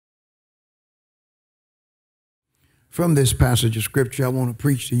From this passage of scripture, I want to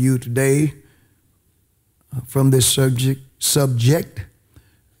preach to you today from this subject,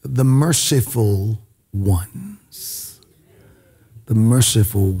 the merciful ones. The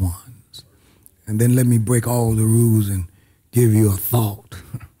merciful ones. And then let me break all the rules and give you a thought.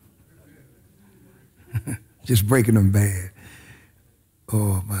 Just breaking them bad.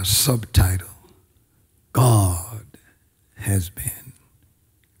 Oh, my subtitle, God has been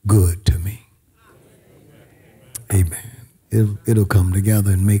good to me. Amen. It'll come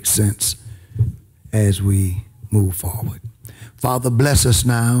together and make sense as we move forward. Father, bless us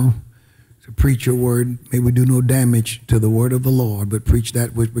now to preach your word. May we do no damage to the word of the Lord, but preach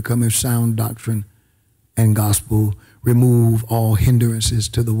that which becometh sound doctrine and gospel. Remove all hindrances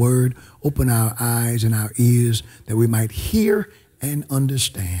to the word. Open our eyes and our ears that we might hear and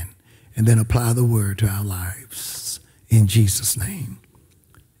understand, and then apply the word to our lives. In Jesus' name,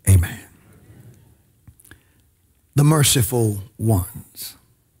 amen. The merciful ones.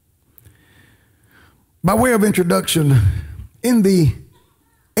 By way of introduction, in the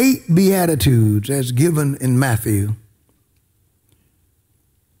 8 Beatitudes as given in Matthew,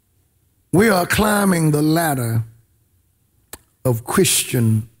 we are climbing the ladder of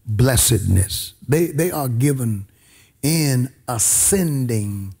Christian blessedness. They are given in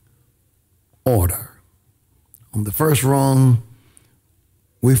ascending order. On the first rung,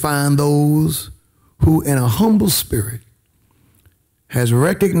 we find those who in a humble spirit has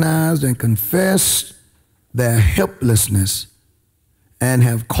recognized and confessed their helplessness and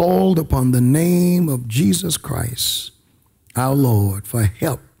have called upon the name of Jesus Christ, our Lord, for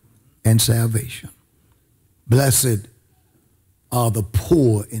help and salvation. Blessed are the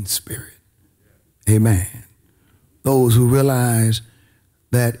poor in spirit. Amen. Those who realize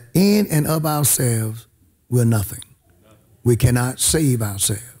that in and of ourselves, we're nothing. We cannot save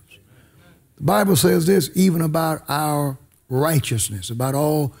ourselves. The Bible says this even about our righteousness, about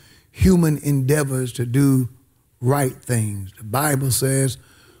all human endeavors to do right things. The Bible says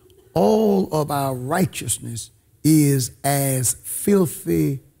all of our righteousness is as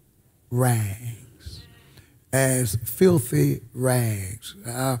filthy rags. As filthy rags.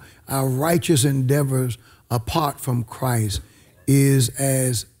 Our righteous endeavors apart from Christ is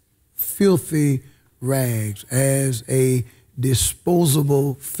as filthy rags, as a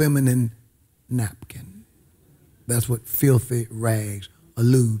disposable feminine napkin. That's what filthy rags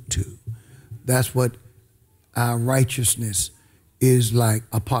allude to. That's what our righteousness is like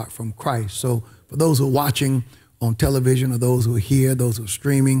apart from Christ. So for those who are watching on television or those who are here, those who are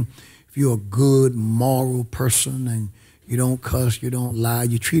streaming, if you're a good moral person and you don't cuss, you don't lie,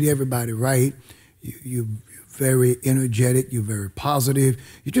 you treat everybody right, you're very energetic, you're very positive,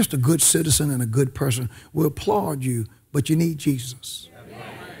 you're just a good citizen and a good person, we'll applaud you, but you need Jesus.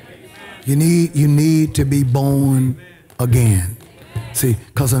 You need to be born again. See,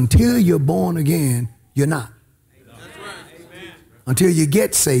 because until you're born again, you're not. Until you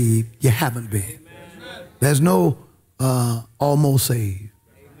get saved, you haven't been. There's no almost saved,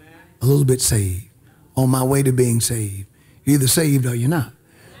 a little bit saved, on my way to being saved. You're either saved or you're not.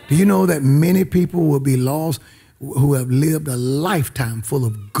 Do you know that many people will be lost who have lived a lifetime full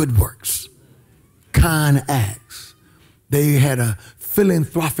of good works, kind acts? They had a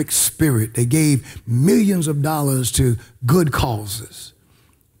philanthropic spirit. They gave millions of dollars to good causes.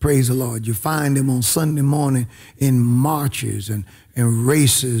 Praise the Lord. You find them on Sunday morning in marches and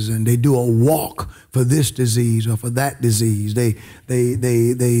races, and they do a walk for this disease or for that disease. They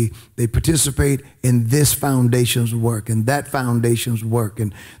participate in this foundation's work and that foundation's work,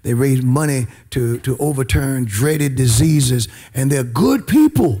 and they raise money to overturn dreaded diseases, and they're good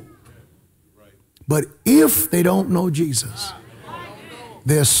people. But if they don't know Jesus,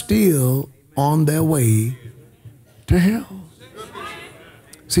 they're still on their way to hell.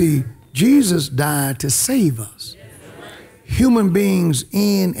 See, Jesus died to save us. Human beings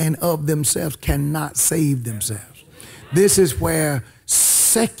in and of themselves cannot save themselves. This is where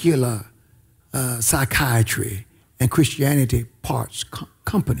secular psychiatry and Christianity parts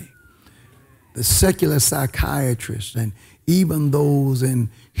company. The secular psychiatrists and even those in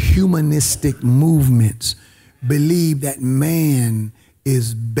humanistic movements believe that man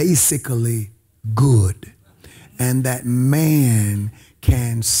is basically good and that man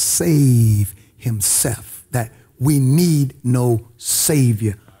can save himself, that we need no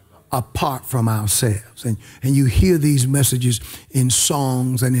savior apart from ourselves. And you hear these messages in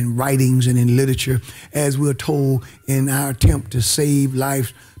songs and in writings and in literature, as we're told in our attempt to save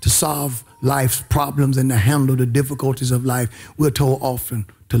lives, to solve life's problems and to handle the difficulties of life. We're told often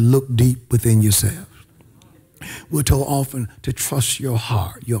to look deep within yourself. We're told often to trust your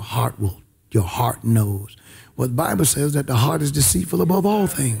heart. Your heart will your heart knows. Well, the Bible says that the heart is deceitful above all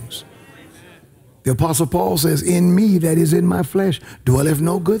things. The Apostle Paul says, in me, that is in my flesh, dwelleth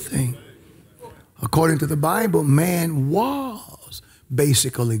no good thing. According to the Bible, man was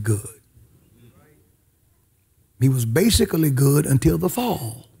basically good. He was basically good until the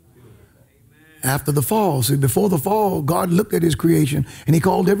fall. After the fall, see, before the fall, God looked at his creation and he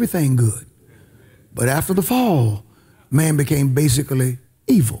called everything good. But after the fall, man became basically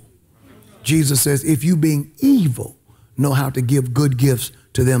evil. Jesus says, if you being evil know how to give good gifts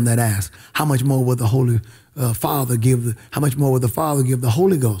to them that ask, how much more will the Holy Father give, how much more will the Father give the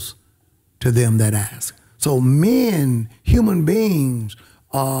Holy Ghost to them that ask? So men, human beings,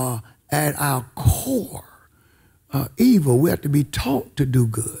 are at our core evil. We have to be taught to do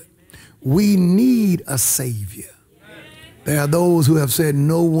good. We need a Savior. There are those who have said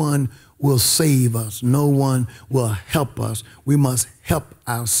no one will save us. No one will help us. We must help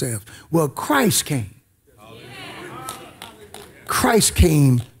ourselves. Well, Christ came. Christ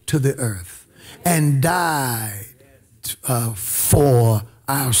came to the earth and died for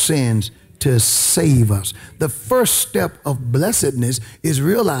our sins to save us. The first step of blessedness is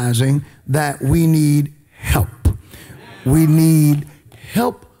realizing that we need help. We need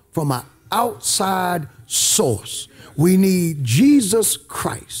help from an outside source. We need Jesus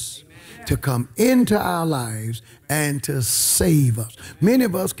Christ to come into our lives and to save us. Many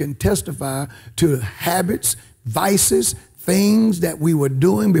of us can testify to habits, vices, things that we were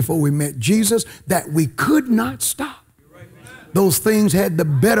doing before we met Jesus that we could not stop. Those things had the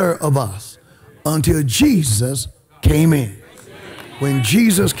better of us until Jesus came in. When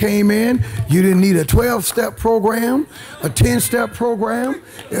Jesus came in, you didn't need a 12-step program, a 10-step program.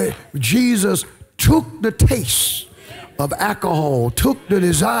 Jesus took the taste of alcohol, took the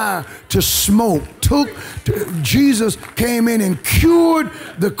desire to smoke, Jesus came in and cured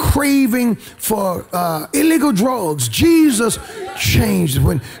the craving for illegal drugs. Jesus changed.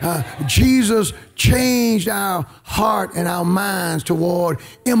 When Jesus changed our heart and our minds toward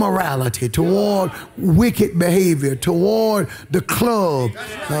immorality, toward wicked behavior, toward the club.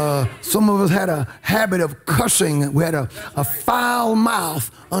 Some of us had a habit of cussing. We had a foul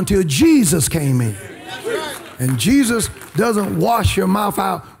mouth until Jesus came in. And Jesus doesn't wash your mouth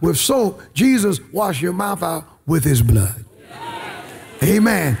out with soap. Jesus washed your mouth out with his blood.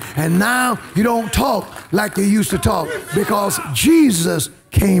 Amen. And now you don't talk like you used to talk because Jesus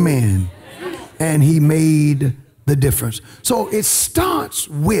came in and he made the difference. So it starts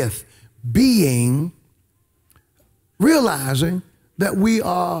with realizing that we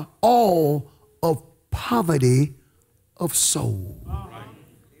are all of poverty of soul.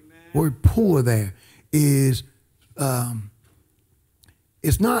 Word poor there is,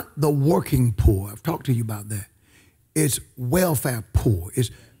 it's not the working poor. I've talked to you about that. It's welfare poor.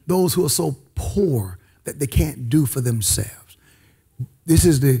 It's those who are so poor that they can't do for themselves. This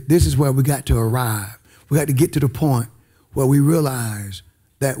is where we got to arrive. We got to get to the point where we realize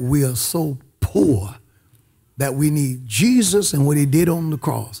that we are so poor that we need Jesus and what he did on the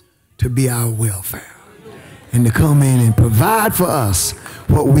cross to be our welfare and to come in and provide for us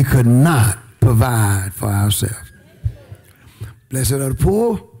what we could not provide for ourselves. Blessed are the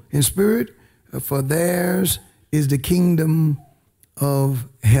poor in spirit, for theirs is the kingdom of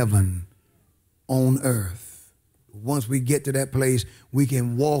heaven on earth. Once we get to that place, we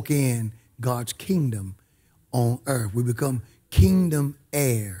can walk in God's kingdom on earth. We become kingdom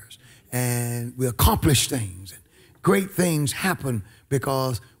heirs and we accomplish things. Great things happen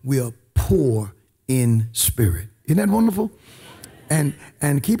because we are poor in spirit. Isn't that wonderful?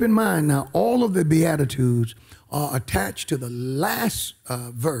 And keep in mind now, all of the Beatitudes are attached to the last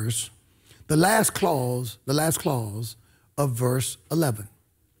verse, the last clause of verse 11.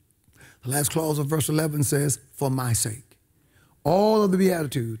 The last clause of verse 11 says, for my sake. All of the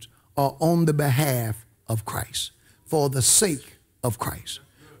Beatitudes are on the behalf of Christ, for the sake of Christ,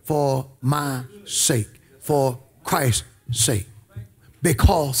 for my sake, for Christ's sake,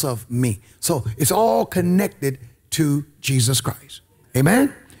 because of me. So it's all connected to Jesus Christ.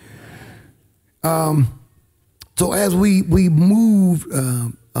 Amen? So as we move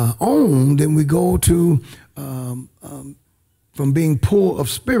on, then we go to from being poor of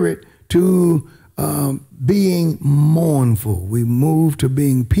spirit to being mournful. We move to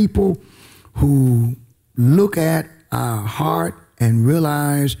being people who look at our heart and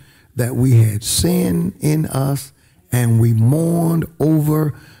realize that we had sin in us, and we mourned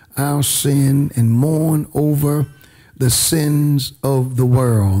over our sin and mourn over the sins of the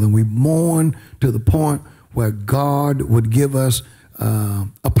world. And we mourn to the point where God would give us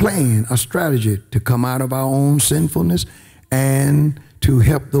a plan, a strategy to come out of our own sinfulness and to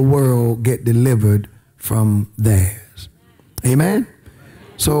help the world get delivered from theirs. Amen?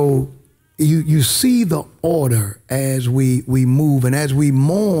 So you see the order as we move, and as we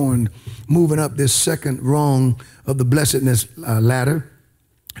mourn, moving up this second rung of the blessedness ladder,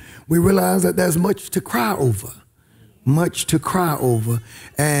 we realize that there's much to cry over. Much to cry over,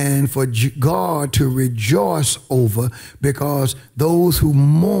 and for God to rejoice over, because those who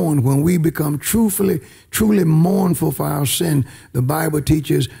mourn, when we become truly mournful for our sin, the Bible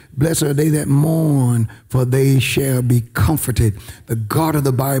teaches, blessed are they that mourn, for they shall be comforted. The God of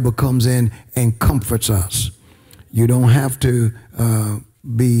the Bible comes in and comforts us. You don't have to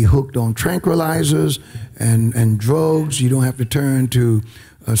be hooked on tranquilizers and drugs. You don't have to turn to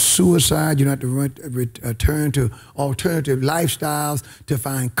suicide. You don't have to turn to alternative lifestyles to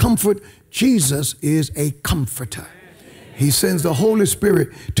find comfort. Jesus is a comforter. He sends the Holy Spirit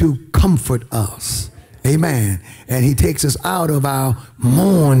to comfort us. Amen. And he takes us out of our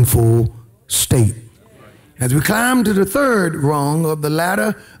mournful state. As we climb to the third rung of the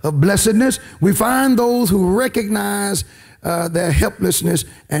ladder of blessedness, we find those who recognize their helplessness,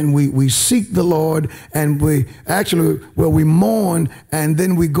 and we seek the Lord, and we mourn, and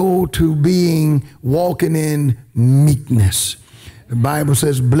then we go to walking in meekness. The Bible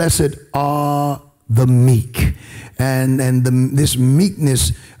says, blessed are the meek. And this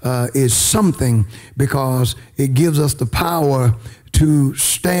meekness is something, because it gives us the power to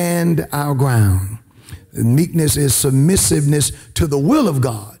stand our ground. Meekness is submissiveness to the will of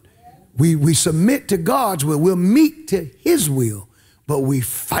God. We submit to God's will. We're meek to his will, but we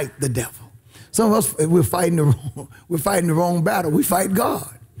fight the devil. Some of us, we're fighting the wrong battle. We fight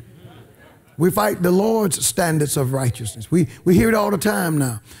God. We fight the Lord's standards of righteousness. We hear it all the time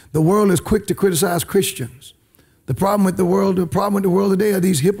now. The world is quick to criticize Christians. The problem with the world today are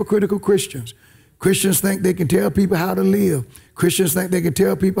these hypocritical Christians. Christians think they can tell people how to live. Christians think they can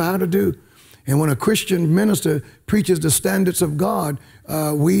tell people how to do. And when a Christian minister preaches the standards of God,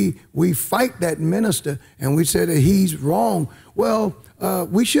 we fight that minister, and we say that he's wrong. Well,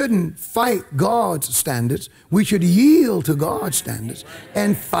 we shouldn't fight God's standards. We should yield to God's standards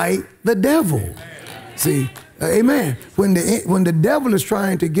and fight the devil. See, amen. When the devil is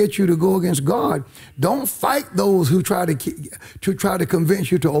trying to get you to go against God, don't fight those who try to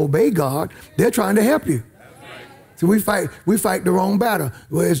convince you to obey God. They're trying to help you. So we fight the wrong battle.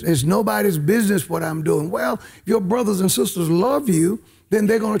 Well, it's nobody's business what I'm doing. Well, if your brothers and sisters love you, then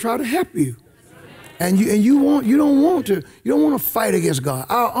they're going to try to help you. And you don't want to fight against God.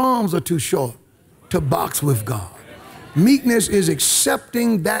 Our arms are too short to box with God. Meekness is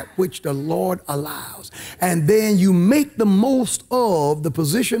accepting that which the Lord allows. And then you make the most of the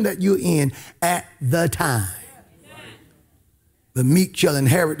position that you're in at the time. The meek shall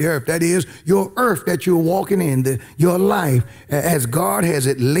inherit the earth. That is your earth that you're walking in, your life, as God has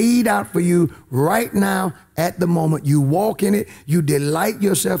it laid out for you right now at the moment. You walk in it. You delight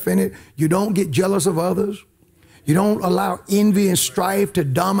yourself in it. You don't get jealous of others. You don't allow envy and strife to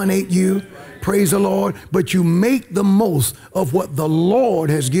dominate you. Praise the Lord. But you make the most of what the Lord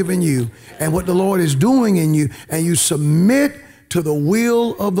has given you and what the Lord is doing in you, and you submit to the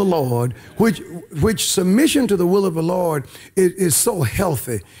will of the Lord, which submission to the will of the Lord is so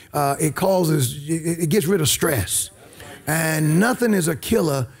healthy. It gets rid of stress. And nothing is a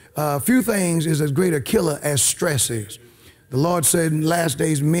killer. Few things is as great a killer as stress is. The Lord said in the last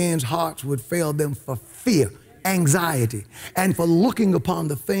days, men's hearts would fail them for fear, anxiety, and for looking upon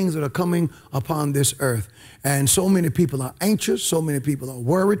the things that are coming upon this earth. And so many people are anxious. So many people are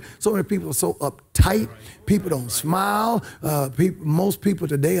worried. So many people are so uptight. People don't smile. Most people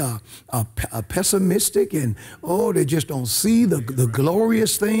today are pessimistic, and they just don't see the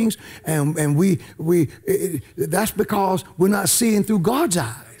glorious things. And that's because we're not seeing through God's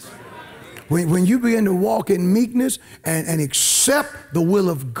eyes. When you begin to walk in meekness and accept the will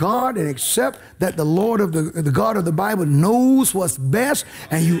of God, and accept that the Lord of the God of the Bible knows what's best,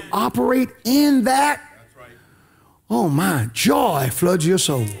 and you operate in that, oh my, joy floods your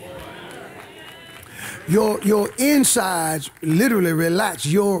soul. Your insides literally relax.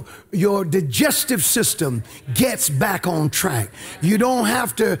 Your digestive system gets back on track. You don't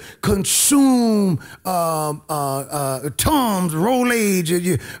have to consume Tums,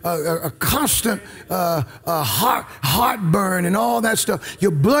 Rolaids, a constant heartburn and all that stuff.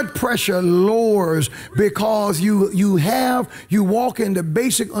 Your blood pressure lowers because you walk in the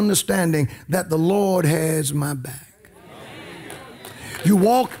basic understanding that the Lord has my back. You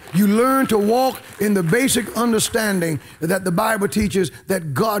learn to walk in the basic understanding that the Bible teaches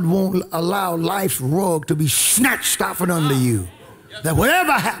that God won't allow life's rug to be snatched off and under you. That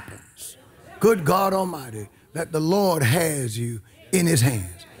whatever happens, good God Almighty, that the Lord has you in his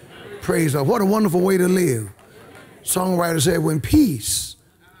hands. Praise God. What a wonderful way to live. Songwriter said, when peace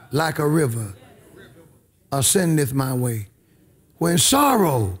like a river ascendeth my way, when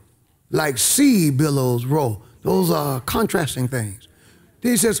sorrow like sea billows roll. Those are contrasting things.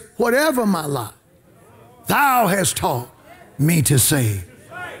 Then he says, whatever my lot, thou hast taught me to say,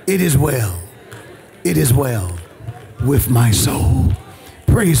 it is well with my soul.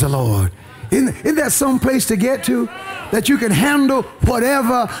 Praise the Lord. Isn't that some place to get to, that you can handle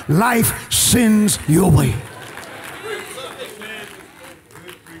whatever life sends your way?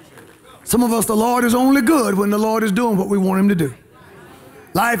 Some of us, the Lord is only good when the Lord is doing what we want him to do.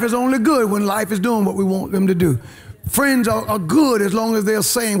 Life is only good when life is doing what we want them to do. Friends are good as long as they're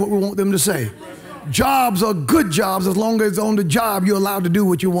saying what we want them to say. Jobs are good jobs as long as on the job you're allowed to do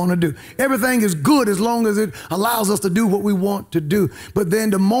what you want to do. Everything is good as long as it allows us to do what we want to do. But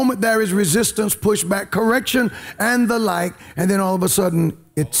then the moment there is resistance, pushback, correction, and the like, and then all of a sudden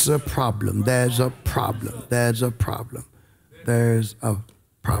it's a problem. There's a problem. There's a problem. There's a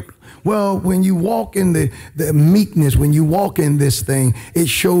problem. Well, when you walk in the meekness, when you walk in this thing, it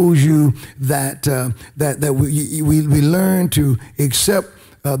shows you that we learn to accept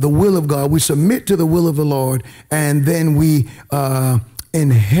the will of God. We submit to the will of the Lord, and then we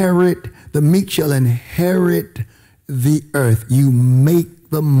inherit, the meek shall inherit the earth. You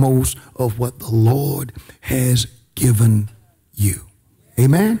make the most of what the Lord has given you.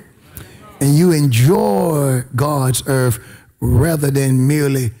 Amen? And you enjoy God's earth rather than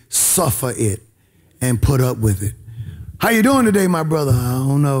merely suffer it and put up with it. How you doing today, my brother? I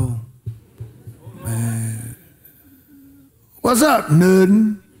don't know. Man. What's up,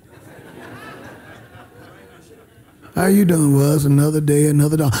 Nudden? How you doing? Well, it's another day,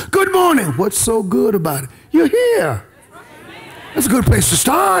 another dawn. Good morning. What's so good about it? You're here. That's a good place to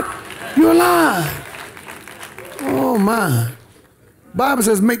start. You're alive. Oh, my. Bible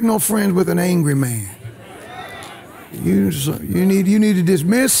says, make no friends with an angry man. You need to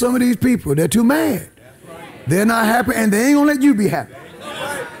dismiss some of these people. They're too mad. They're not happy, and they ain't gonna let you be happy.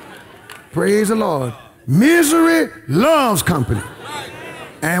 Praise the Lord. Misery loves company.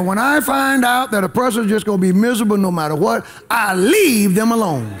 And when I find out that a person is just gonna be miserable no matter what, I leave them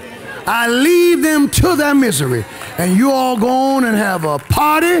alone. I leave them to their misery. And you all go on and have a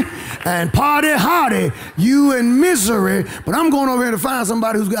party and party hardy, you in misery. But I'm going over here to find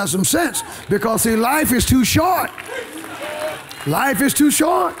somebody who's got some sense, because see, life is too short. Life is too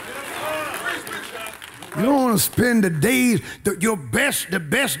short. You don't want to spend the days, the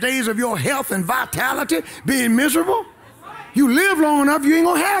best days of your health and vitality being miserable. You live long enough, you ain't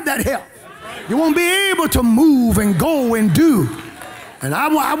gonna have that health. You won't be able to move and go and do. And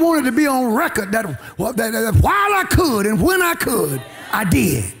I wanted to be on record that while I could and when I could, I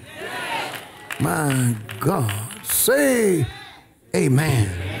did. My God, say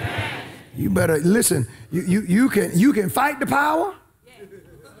amen. You better listen. You can fight the power,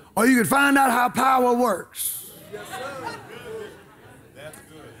 or you can find out how power works.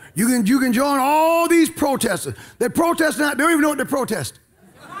 You can join all these protesters. They're protesting. They don't even know what they're protesting.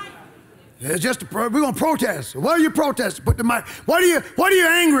 It's just we're gonna protest. What are you protesting? Put the mic. What are you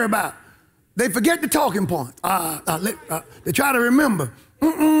angry about? They forget the talking points. They try to remember.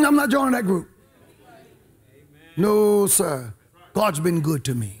 I'm not joining that group. No, sir. God's been good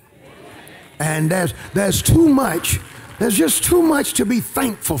to me. And there's too much. There's just too much to be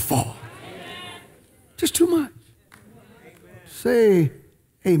thankful for. Just too much. Say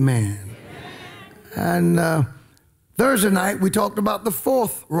amen. And Thursday night we talked about the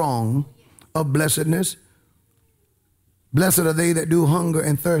fourth wrong of blessedness. Blessed are they that do hunger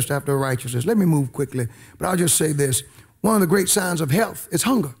and thirst after righteousness. Let me move quickly, but I'll just say this. One of the great signs of health is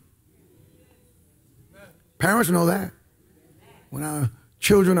hunger. Parents know that. When our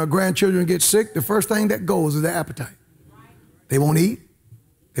children or grandchildren get sick, the first thing that goes is their appetite. They won't eat,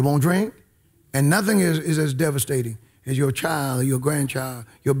 they won't drink, and nothing is as devastating as your child, your grandchild,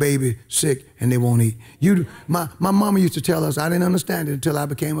 your baby sick and they won't eat. My mama used to tell us, I didn't understand it until I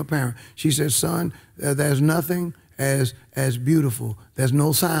became a parent. She said, son, there's nothing as beautiful. There's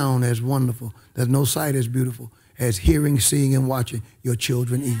no sound as wonderful. There's no sight as beautiful as hearing, seeing, and watching your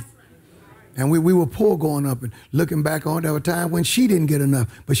children eat. And we were poor growing up, and looking back on it, there were times when she didn't get enough,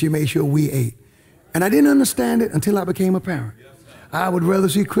 but she made sure we ate. And I didn't understand it until I became a parent. I would rather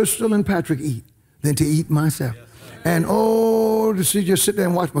see Crystal and Patrick eat than to eat myself. And oh, to see, just sit there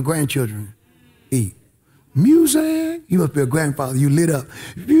and watch my grandchildren eat. Music, you must be a grandfather, you lit up.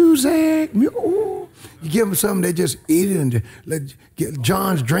 Music, oh. You give them something, they just eat it, and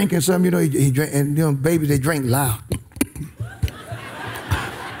John's drinking something, you know, he drink, and you know, babies, they drink loud.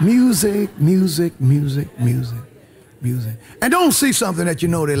 Music, music, music, music. music. And don't see something that you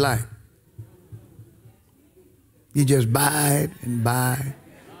know they like. You just buy it and buy it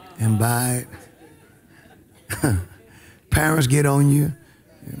and buy it. Parents get on you.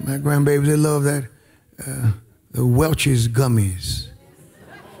 My grandbabies, they love that, the Welch's gummies.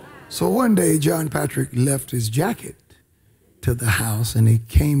 So one day, John Patrick left his jacket to the house, and he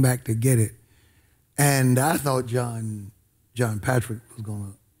came back to get it. And I thought John Patrick was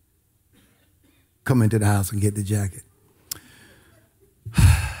going to come into the house and get the jacket.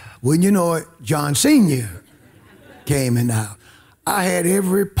 Wouldn't you know it, John Sr. came in the house. I had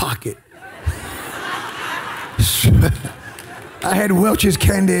every pocket. I had Welch's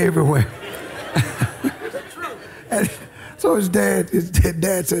candy everywhere. And so his dad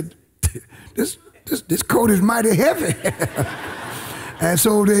said, this coat is mighty heavy. And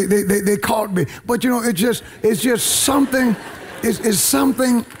so they caught me. But you know, it's just something, it's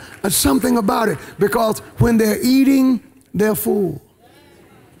something about it. Because when they're eating, they're full.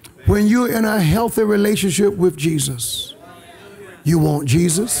 When you're in a healthy relationship with Jesus, you want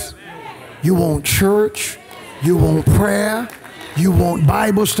Jesus, you want church, you want prayer, you want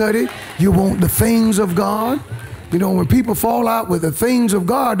Bible study, you want the things of God. You know, when people fall out with the things of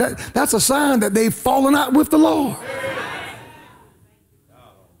God, that's a sign that they've fallen out with the Lord.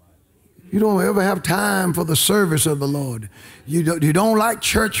 You don't ever have time for the service of the Lord. You don't like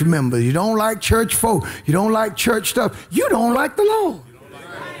church members. You don't like church folk. You don't like church stuff. You don't like the Lord.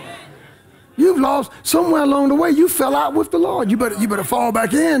 You've lost somewhere along the way. You fell out with the Lord. You better fall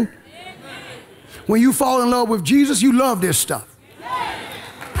back in. When you fall in love with Jesus, you love this stuff.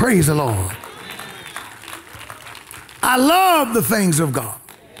 Praise the Lord. I love the things of God.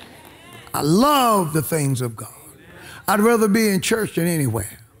 I love the things of God. I'd rather be in church than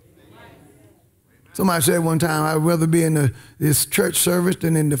anywhere. Somebody said one time, I'd rather be in this church service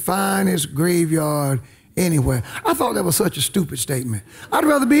than in the finest graveyard anywhere. I thought that was such a stupid statement. I'd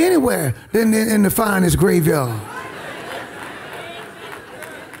rather be anywhere than in the finest graveyard.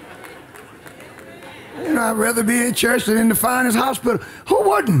 You know, I'd rather be in church than in the finest hospital. Who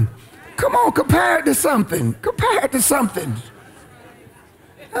wouldn't? Come on, compare it to something. Compare it to something.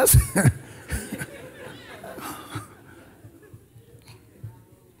 That's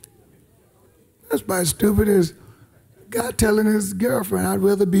about as stupid as God telling his girlfriend, I'd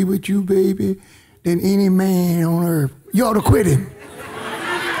rather be with you, baby, than any man on earth. You ought to quit him.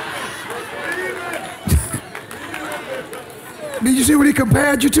 Did you see what he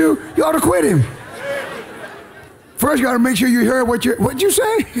compared you to? You ought to quit him. First, you got to make sure you heard what you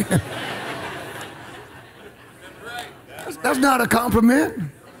say. That's not a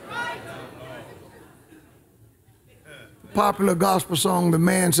compliment. Popular gospel song, the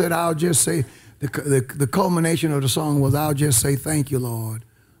man said, I'll just say, the culmination of the song was, I'll just say, thank you, Lord.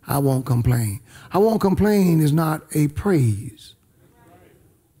 I won't complain. I won't complain is not a praise.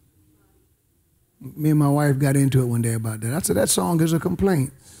 Me and my wife got into it one day about that. I said, that song is a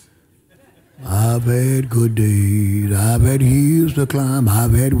complaint. I've had good days, I've had hills to climb,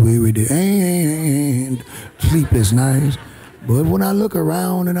 I've had weary days and sleepless nights. But when I look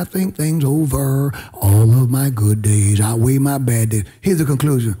around and I think things over, all of my good days outweigh my bad days. Here's the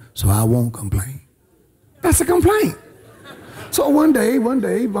conclusion, so I won't complain. That's a complaint. So one day,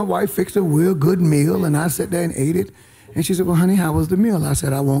 my wife fixed a real good meal, and I sat there and ate it. And she said, well, honey, how was the meal? I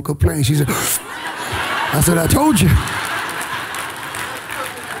said, I won't complain. She said, I said, I told you.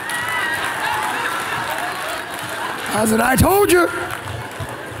 I said, I told you.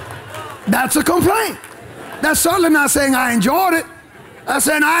 That's a complaint. That's certainly not saying I enjoyed it. That's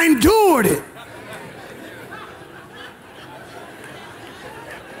saying I endured it.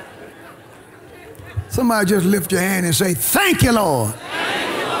 Somebody just lift your hand and say, thank you, Lord.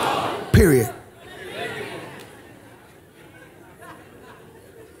 Thank you, Lord. Period.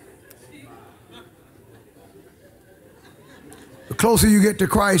 The closer you get to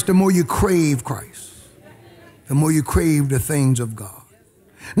Christ, the more you crave Christ. The more you crave the things of God.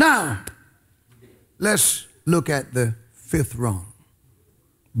 Now, let's look at the fifth rung.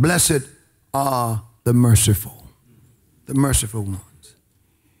 Blessed are the merciful ones.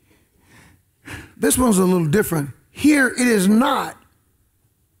 This one's a little different. Here it is not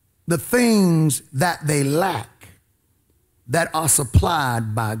the things that they lack that are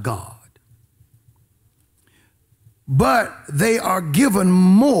supplied by God, but they are given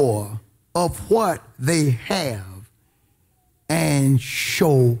more of what they have and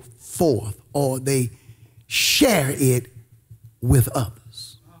show forth, or they share it with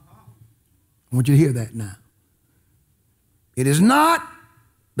others. I want you to hear that now. It is not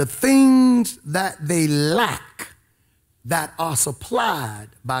the things that they lack that are supplied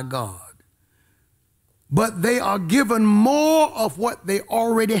by God, but they are given more of what they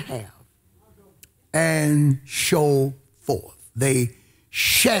already have and show forth. They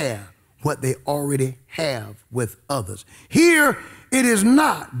share what they already have with others. Here it is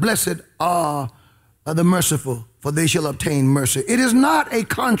not, blessed are the merciful, for they shall obtain mercy. It is not a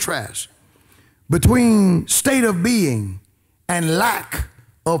contrast between state of being and lack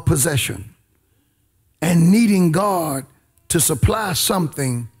of possession and needing God to supply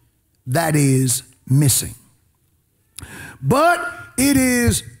something that is missing. But it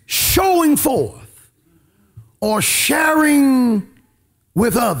is showing forth or sharing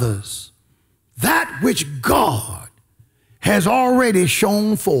with others that which God has already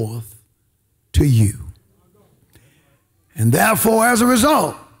shown forth to you. And therefore, as a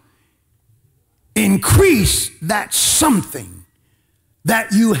result, increase that something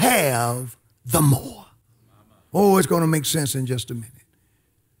that you have the more. Oh, it's going to make sense in just a minute.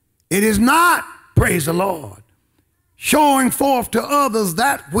 It is not, praise the Lord, showing forth to others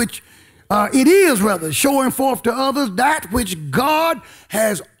that which, it is rather showing forth to others that which God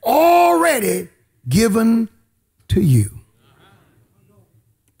has already given to you.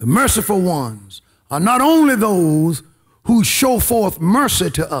 The merciful ones are not only those who show forth mercy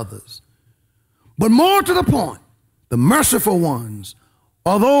to others, but more to the point, the merciful ones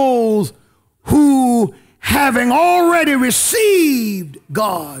are those who, having already received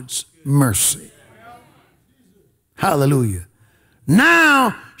God's mercy, hallelujah,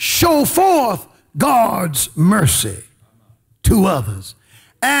 now show forth God's mercy to others.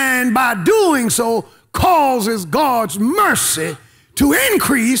 And by doing so, causes God's mercy to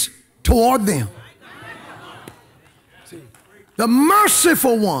increase toward them. See, the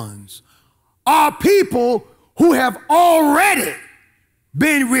merciful ones are people who have already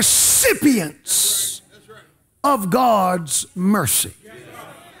been recipients of God's mercy.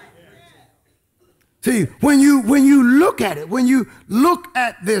 See, when you look at it, when you look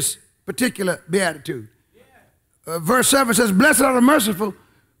at this particular beatitude, verse 7 says, blessed are the merciful,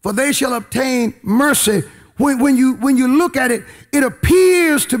 for they shall obtain mercy. When you look at it, it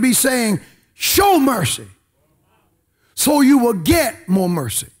appears to be saying, show mercy, so you will get more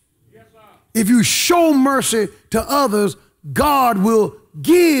mercy. If you show mercy to others, God will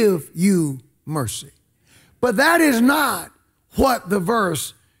give you mercy. But that is not what the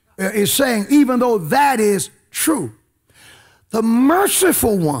verse is saying, even though that is true. The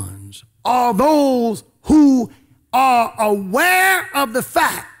merciful ones are those who are aware of the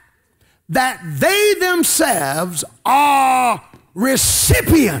fact that they themselves are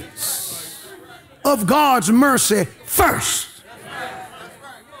recipients of God's mercy first.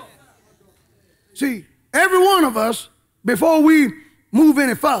 See, every one of us, before we move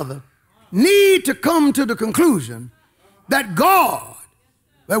any further, need to come to the conclusion that God,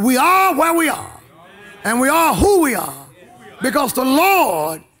 that we are where we are, and we are who we are, because the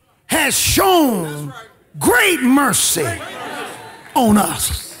Lord has shown great mercy on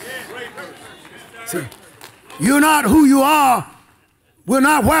us. See, you're not who you are, we're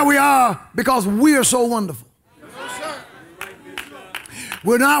not where we are because we are so wonderful.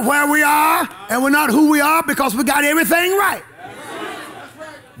 We're not where we are, and we're not who we are because we got everything right.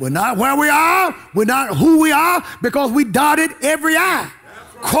 We're not where we are, we're not who we are because we dotted every I,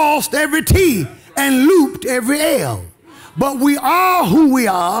 crossed every T, and looped every L. But we are who we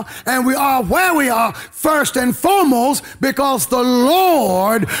are, and we are where we are first and foremost because the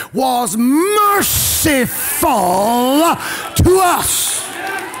Lord was merciful to us.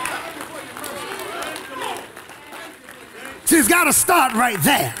 See, it's got to start right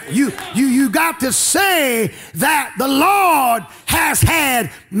there. You got to say that the Lord has had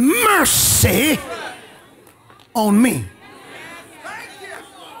mercy on me.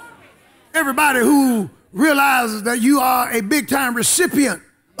 Everybody who realizes that you are a big-time recipient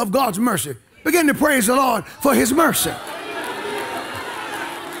of God's mercy, begin to praise the Lord for his mercy.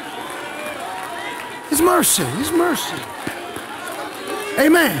 His mercy, his mercy.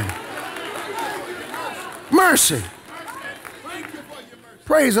 Amen. Mercy.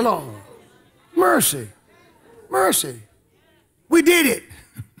 Praise the Lord. Mercy. Mercy. We did it.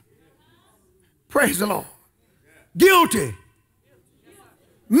 Praise the Lord. Guilty.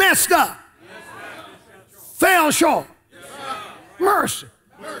 Messed up. Fell short. Mercy.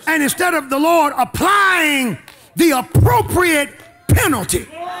 And instead of the Lord applying the appropriate penalty,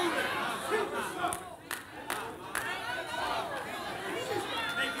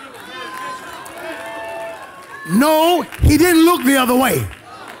 no, he didn't look the other way.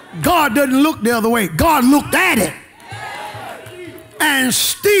 God doesn't look the other way. God looked at it and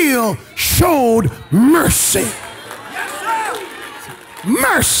still showed mercy.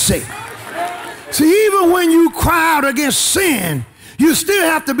 Mercy. See, even when you cry out against sin, you still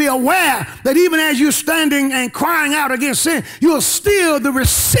have to be aware that even as you're standing and crying out against sin, you're still the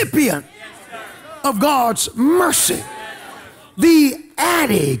recipient of God's mercy. The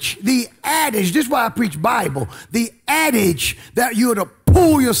adage, this is why I preach Bible, the adage that you're to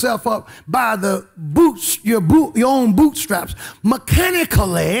pull yourself up by the boots, your own bootstraps,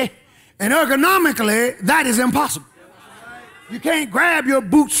 mechanically and ergonomically, that is impossible. You can't grab your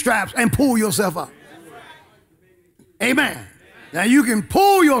bootstraps and pull yourself up. Amen. Now you can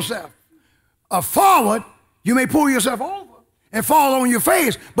pull yourself forward, you may pull yourself over and fall on your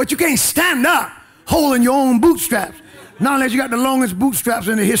face, but you can't stand up holding your own bootstraps, not unless you got the longest bootstraps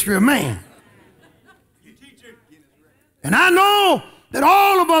in the history of man. And I know that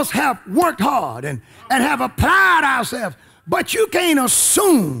all of us have worked hard and have applied ourselves, but you can't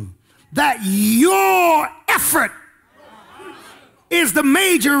assume that your effort is the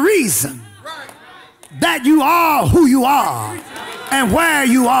major reason that you are who you are and where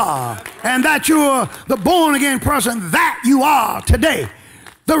you are, and that you're the born-again person that you are today.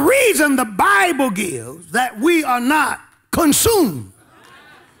 The reason the Bible gives that we are not consumed,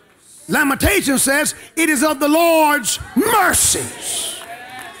 Lamentations says, it is of the Lord's mercies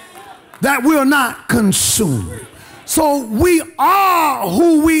that we are not consumed. So we are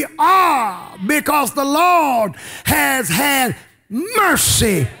who we are because the Lord has had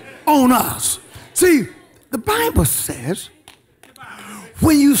mercy on us. See, the Bible says,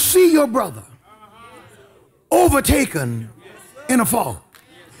 when you see your brother overtaken in a fault,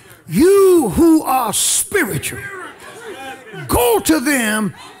 you who are spiritual, go to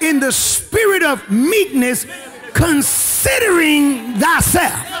them in the spirit of meekness, considering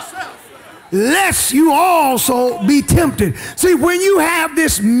thyself, lest you also be tempted. See, when you have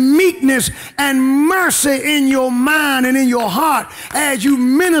this meekness and mercy in your mind and in your heart, as you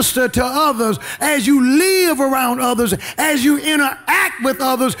minister to others, as you live around others, as you interact with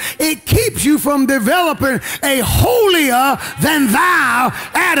others, it keeps you from developing a holier than thou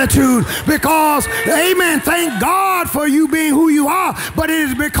attitude. Because, amen, thank God for you being who you are, but it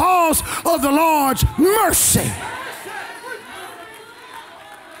is because of the Lord's mercy.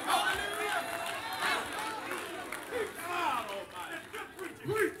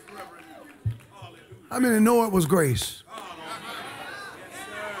 How many know it was grace?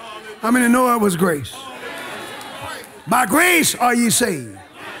 How many know it was grace? By grace are ye saved,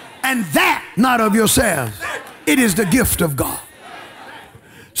 and that not of yourselves. It is the gift of God.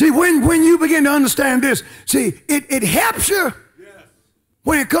 See, when you begin to understand this, see, it helps you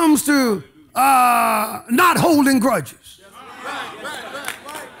when it comes to not holding grudges.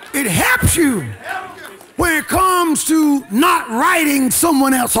 It helps you when it comes to not writing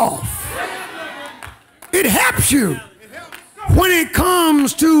someone else off. It helps you when it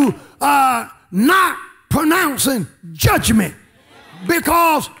comes to not pronouncing judgment,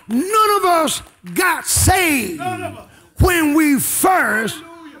 because none of us got saved when we first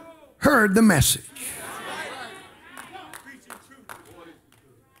heard the message.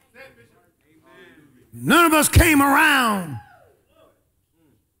 None of us came around,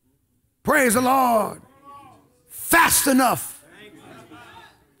 praise the Lord, fast enough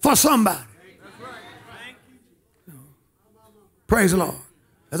for somebody. Praise the Lord.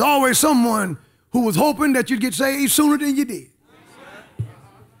 There's always someone who was hoping that you'd get saved sooner than you did.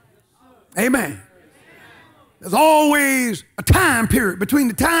 Amen. There's always a time period between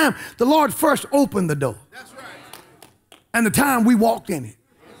the time the Lord first opened the door and the time we walked in it.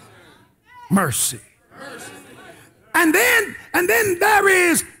 Mercy. And then there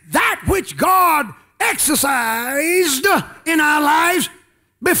is that which God exercised in our lives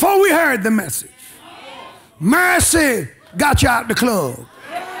before we heard the message. Mercy got you out the club.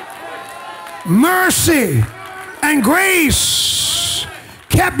 Mercy and grace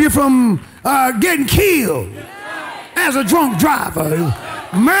kept you from getting killed as a drunk driver.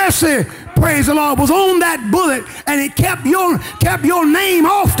 Mercy, praise the Lord, was on that bullet, and it kept your name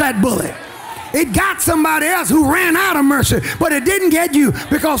off that bullet. It got somebody else who ran out of mercy, but it didn't get you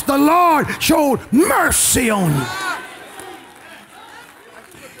because the Lord showed mercy on you.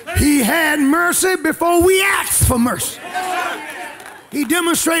 He had mercy before we asked for mercy. He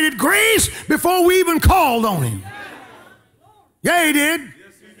demonstrated grace before we even called on him. Yeah, he did.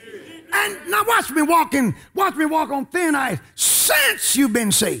 And now watch me walk on thin ice. Since you've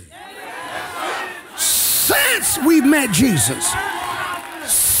been saved, since we've met Jesus,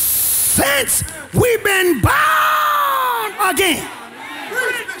 since we've been born again,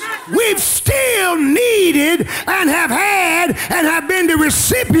 we've still needed and have had and have been the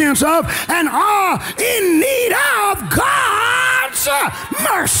recipients of and are in need of God's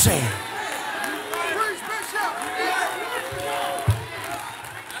mercy.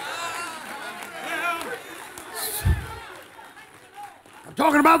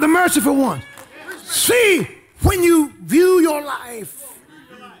 Talking about the merciful ones. See, when you view your life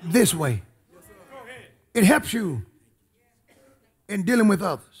this way, it helps you in dealing with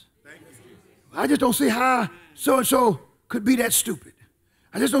others. I just don't see how so-and-so could be that stupid.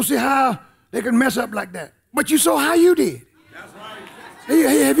 I just don't see how they could mess up like that. But you saw how you did. Hey,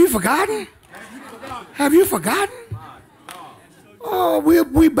 have you forgotten? Have you forgotten? Oh,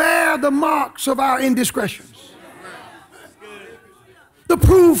 we bear the marks of our indiscretions. The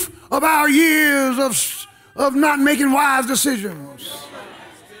proof of our years of not making wise decisions.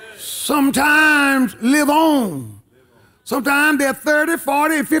 Sometimes live on. Sometimes they're 30,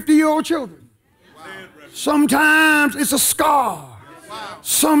 40, and 50-year-old children. Sometimes it's a scar.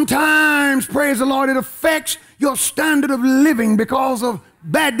 Sometimes, praise the Lord, it affects your standard of living because of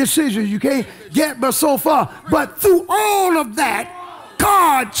bad decisions you can't get but so far. But through all of that,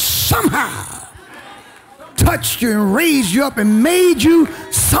 God somehow touched you and raised you up and made you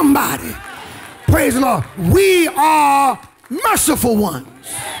somebody. Praise the Lord. We are merciful ones.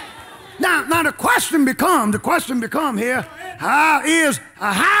 Now the question become here, how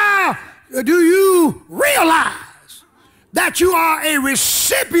do you realize that you are a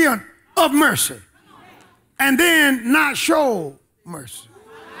recipient of mercy and then not show mercy?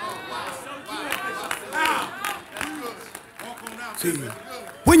 See,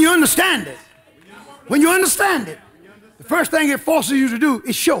 when you understand it, the first thing it forces you to do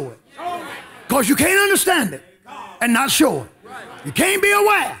is show it. Because you can't understand it and not show it. You can't be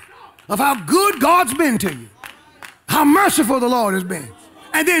aware of how good God's been to you, how merciful the Lord has been,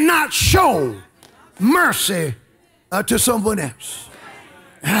 and then not show mercy to someone else.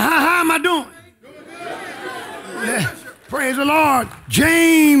 How am I doing? Yeah, praise the Lord.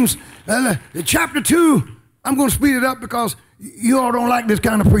 James chapter 2. I'm going to speed it up because you all don't like this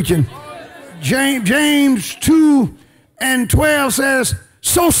kind of preaching. James 2:12 says,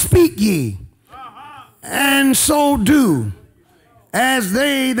 so speak ye, and so do, as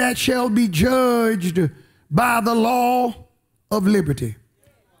they that shall be judged by the law of liberty.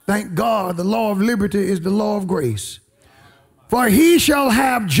 Thank God the law of liberty is the law of grace. For he shall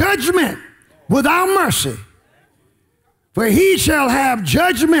have judgment without mercy. For he shall have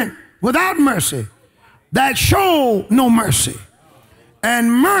judgment without mercy that show no mercy.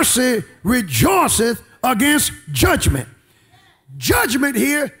 And mercy rejoiceth against judgment. Judgment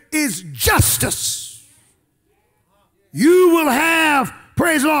here is justice. You will have,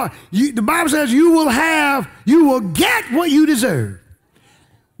 praise the Lord, the Bible says you will get what you deserve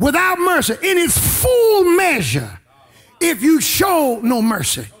without mercy in its full measure if you show no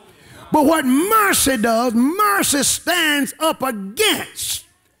mercy. But what mercy does, mercy stands up against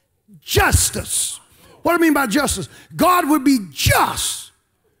justice. What do I mean by justice? God would be just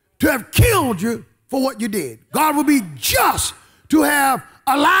to have killed you for what you did. God would be just to have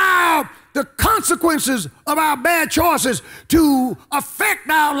allowed the consequences of our bad choices to affect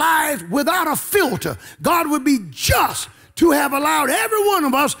our lives without a filter. God would be just to have allowed every one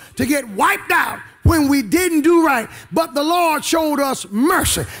of us to get wiped out when we didn't do right. But the Lord showed us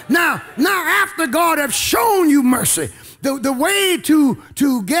mercy. Now after God has shown you mercy, the way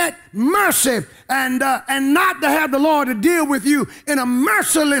to get mercy and not to have the Lord to deal with you in a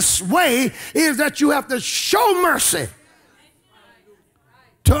merciless way is that you have to show mercy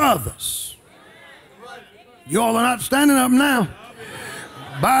to others. You all are not standing up now.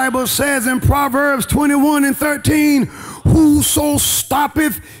 Bible says in Proverbs 21:13, whoso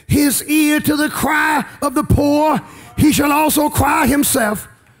stoppeth his ear to the cry of the poor, he shall also cry himself,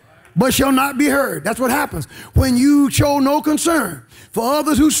 but shall not be heard. That's what happens when you show no concern for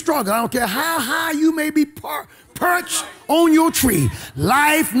others who struggle. I don't care how high you may be perched on your tree.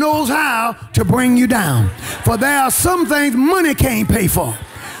 Life knows how to bring you down. For there are some things money can't pay for.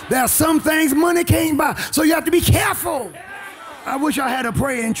 There are some things money can't buy. So you have to be careful. I wish I had a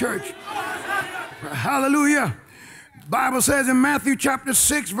prayer in church. Hallelujah. Bible says in Matthew chapter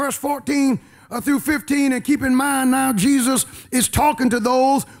 6, verse 14 through 15, and keep in mind now Jesus is talking to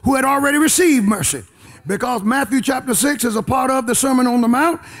those who had already received mercy, because Matthew chapter 6 is a part of the Sermon on the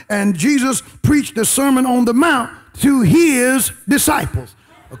Mount, and Jesus preached the Sermon on the Mount to his disciples,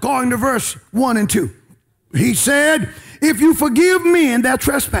 according to verse 1 and 2. He said, if you forgive men their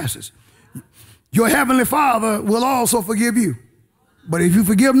trespasses, your heavenly Father will also forgive you. But if you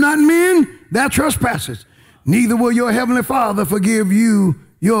forgive not men their trespasses, neither will your heavenly Father forgive you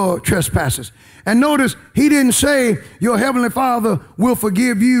your trespasses. And notice, he didn't say your heavenly Father will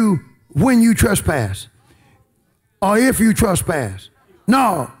forgive you when you trespass or if you trespass.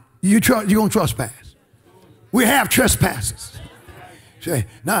 No, you're going to trespass. We have trespasses. Say,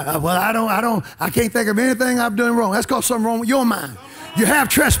 no, well, I can't think of anything I've done wrong. That's called something wrong with your mind. You have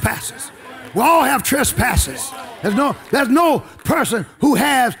trespasses. We all have trespasses. There's no person who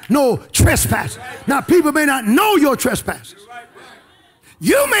has no trespasses. Now, people may not know your trespasses.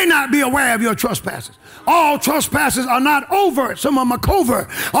 You may not be aware of your trespasses. All trespasses are not overt. Some of them are covert.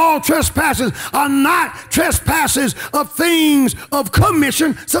 All trespasses are not trespasses of things of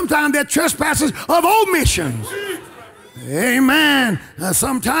commission. Sometimes they're trespasses of omissions. Amen.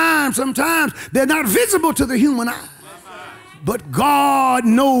 Sometimes they're not visible to the human eye. But God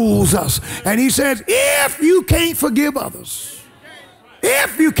knows us. And he says, if you can't forgive others,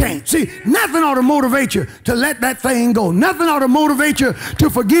 if you can't. See, nothing ought to motivate you to let that thing go. Nothing ought to motivate you to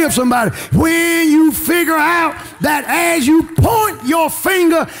forgive somebody. When you figure out that as you point your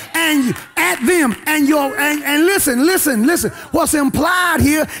finger and at them and listen, what's implied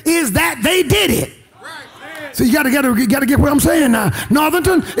here is that they did it. So you gotta get what I'm saying now.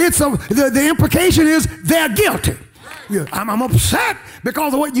 Northernton, the implication is they're guilty. Yeah, I'm upset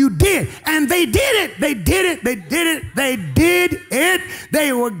because of what you did. And they did it. They did it. They did it. They did it.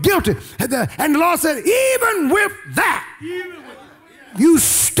 They were guilty. And the Lord said, even with that, you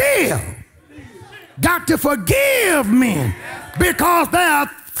still got to forgive men, because there are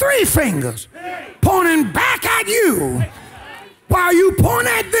three fingers pointing back at you while you point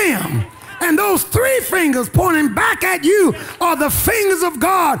at them. And those three fingers pointing back at you are the fingers of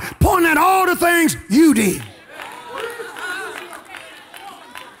God pointing at all the things you did.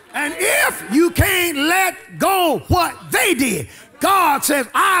 And if you can't let go what they did, God says,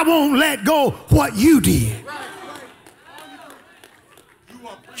 I won't let go what you did.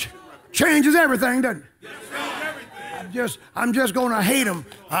 Changes everything, doesn't it? I'm just going to hate them.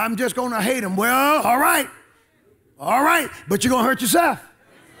 I'm just going to hate them. Well, all right, but you're going to hurt yourself.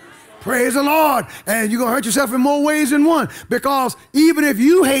 Praise the Lord. And you're going to hurt yourself in more ways than one, because even if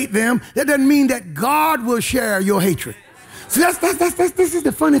you hate them, that doesn't mean that God will share your hatred. See, this is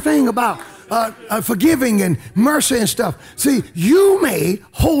the funny thing about forgiving and mercy and stuff. See, you may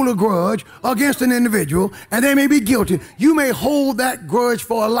hold a grudge against an individual, and they may be guilty. You may hold that grudge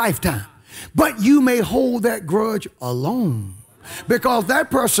for a lifetime, but you may hold that grudge alone, because that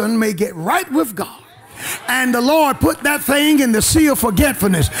person may get right with God. And the Lord put that thing in the sea of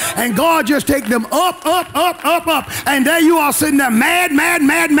forgetfulness. And God just take them up. And there you are sitting there mad,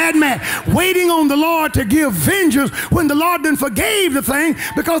 waiting on the Lord to give vengeance when the Lord then forgave the thing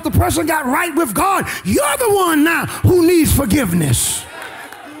because the person got right with God. You're the one now who needs forgiveness.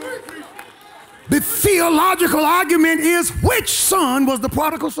 The theological argument is, which son was the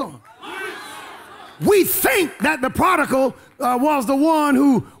prodigal son? We think that the prodigal was the one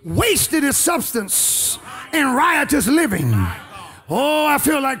who wasted his substance in riotous living. Oh, I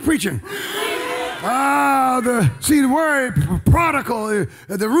feel like preaching. See, the word prodigal,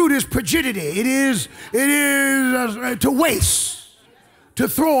 the root is progidity. It is to waste, to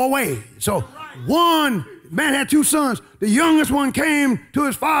throw away. So one man had two sons. The youngest one came to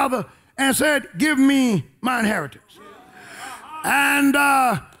his father and said, give me my inheritance. And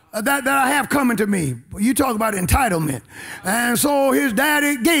that I have coming to me. You talk about entitlement. And so his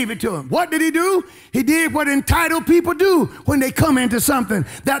daddy gave it to him. What did he do? He did what entitled people do when they come into something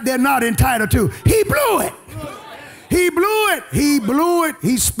that they're not entitled to. He blew it. He blew it. He blew it.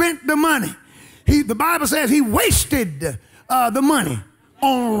 He spent the money. The Bible says he wasted the money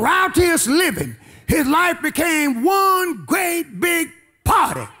on riotous living. His life became one great big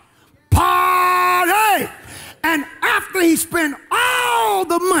party. Party! And after he spent all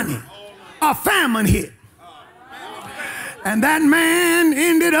the money, a famine hit. And that man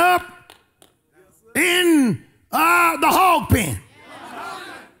ended up in the hog pen,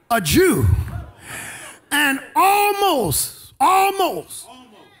 a Jew, and almost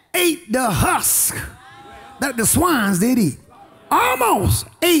ate the husk that the swines did eat. Almost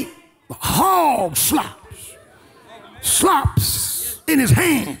ate hog slops in his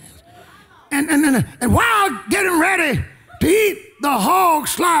hands. And while getting ready to eat the hog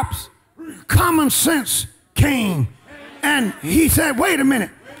slops, common sense came. And he said, wait a minute.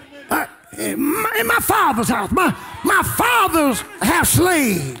 In my father's house, my fathers have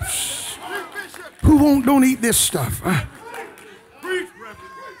slaves who don't eat this stuff.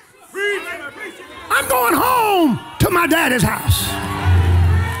 I'm going home to my daddy's house.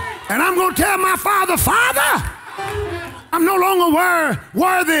 And I'm going to tell my father, Father, I'm no longer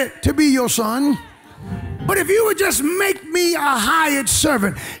worthy to be your son. But if you would just make me a hired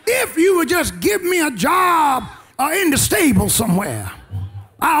servant, if you would just give me a job in the stable somewhere,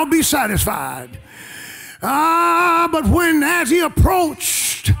 I'll be satisfied. But as he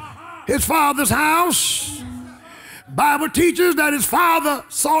approached his father's house, Bible teaches that his father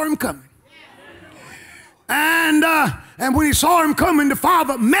saw him coming. And when he saw him coming, the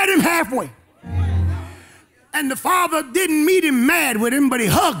father met him halfway. And the father didn't meet him mad with him, but he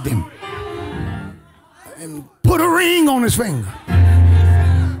hugged him and put a ring on his finger,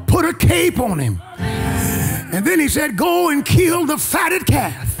 put a cape on him. And then he said, go and kill the fatted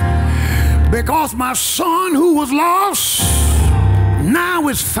calf, because my son who was lost now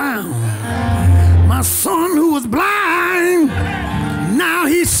is found. My son who was blind, now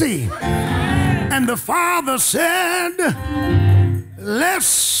he sees. And the father said, let's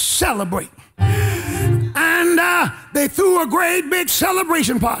celebrate. And they threw a great big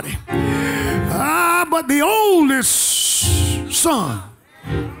celebration party. But the oldest son,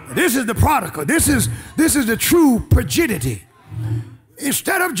 this is the prodigal, this is the true prodigy.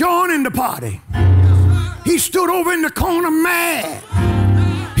 Instead of joining the party, he stood over in the corner mad.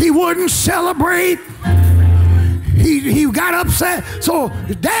 He wouldn't celebrate. He got upset. So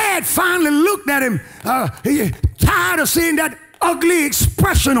his dad finally looked at him, tired of seeing that ugly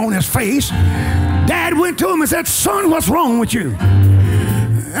expression on his face. Dad went to him and said, son, what's wrong with you?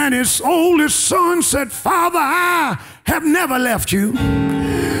 And his oldest son said, Father, I have never left you.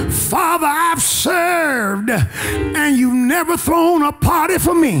 Father, I've served, and you've never thrown a party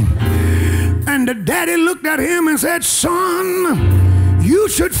for me. And the daddy looked at him and said, son, you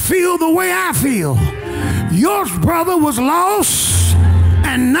should feel the way I feel. Your brother was lost,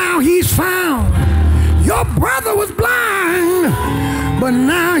 and now he's found. Your brother was blind, but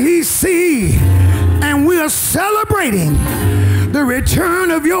now he sees. And we are celebrating the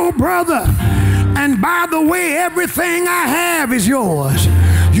return of your brother. And by the way, everything I have is yours.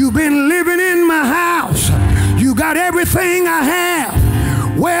 You've been living in my house. You got everything I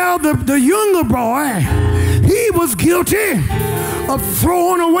have. Well, the younger boy, he was guilty of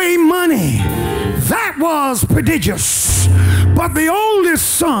throwing away money. That was prodigious. But the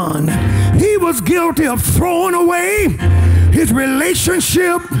oldest son, he was guilty of throwing away his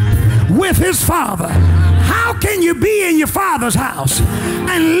relationship with his father. How can you be in your father's house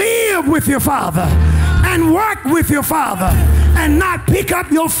and live with your father and work with your father and not pick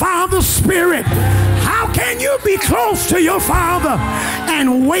up your father's spirit? How can you be close to your father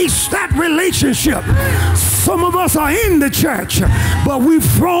and waste that relationship? Some of us are in the church, but we've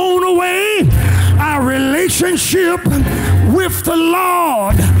thrown away our relationship with the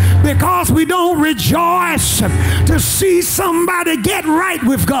Lord because we don't rejoice to see somebody get right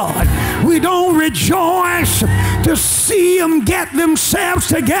with God. We don't rejoice to see them get themselves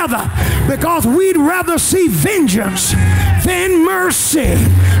together because we'd rather see vengeance than mercy.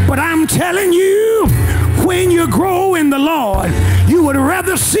 But I'm telling you, when you grow in the Lord, you would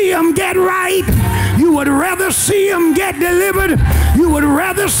rather see them get right. You would rather see them get delivered. You would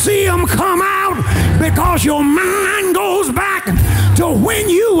rather see them come out, because your mind goes back to when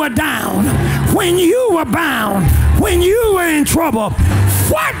you were down, when you were bound, when you were in trouble.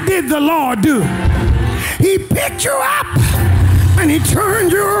 What did the Lord do? He picked you up and he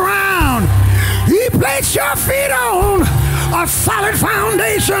turned you around. He placed your feet on a solid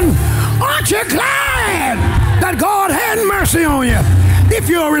foundation. Aren't you glad that God had mercy on you? If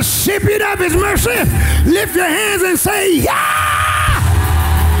you're a recipient of his mercy, lift your hands and say, yeah!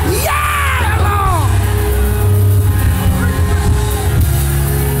 Yeah,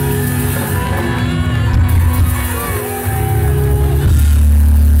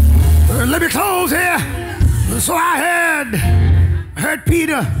 Lord! Let me close here. So I heard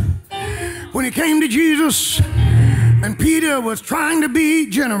Peter when he came to Jesus, and Peter was trying to be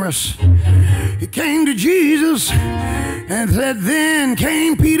generous. He came to Jesus and said, then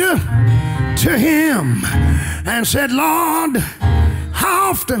came Peter to him and said, Lord, how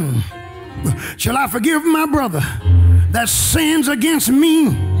often shall I forgive my brother that sins against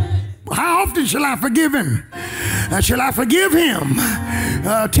me? How often shall I forgive him? Shall I forgive him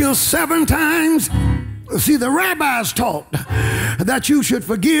till 7 times? See, the rabbis taught that you should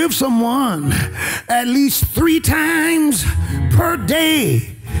forgive someone at least 3 times per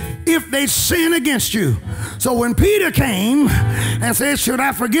day if they sin against you. So when Peter came and said, should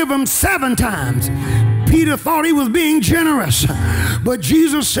I forgive him 7 times? Peter thought he was being generous. But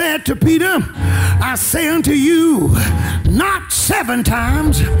Jesus said to Peter, I say unto you, not 7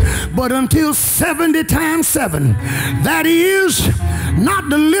 times, but until 70 times 7. That is not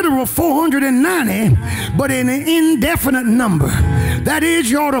the literal 490, but an indefinite number. That is,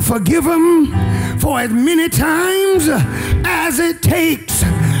 you ought to forgive him for as many times as it takes.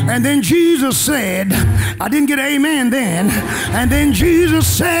 And then Jesus said, I didn't get amen then. And then Jesus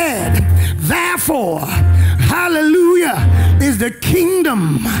said, therefore, hallelujah, is the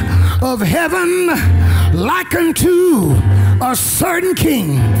kingdom of heaven like unto a certain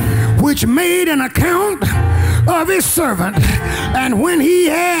king which made an account of his servant. And when he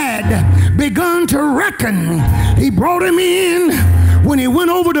had begun to reckon, he brought him in. When he went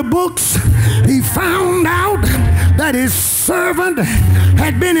over the books, he found out that his servant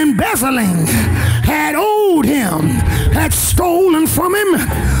had been embezzling, had owed him, had stolen from him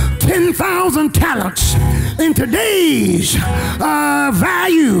 10,000 talents. In today's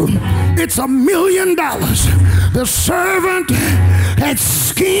value, it's $1 million. The servant had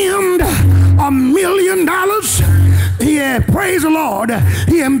skimmed $1 million. He had, praise the Lord,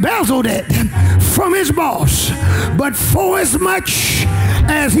 he embezzled it from his boss. But for as much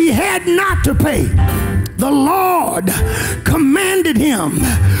as he had not to pay, the Lord commanded him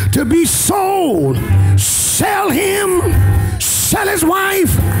to be sold. Sell him, sell his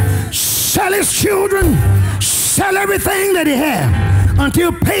wife, sell his children, sell everything that he had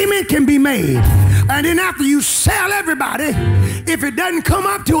until payment can be made. And then after you sell everybody, if it doesn't come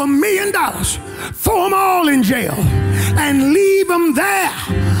up to $1 million, throw them all in jail and leave them there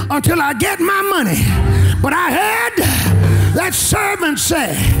until I get my money. But I heard that servant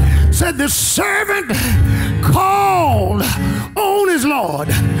said the servant called on his Lord.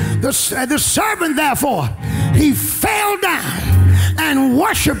 The servant, therefore, he fell down and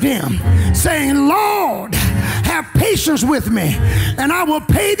worshiped him, saying, Lord, have patience with me, and I will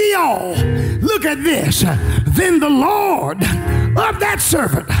pay thee all. Look at this. Then the Lord of that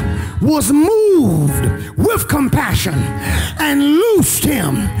servant was moved with compassion and loosed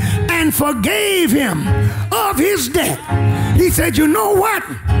him and forgave him of his debt. He said, you know what?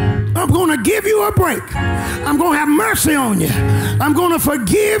 I'm going to give you a break. I'm going to have mercy on you. I'm going to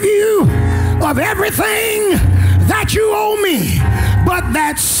forgive you of everything that you owe me. But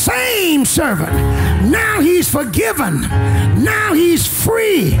that same servant, now he's forgiven. Now he's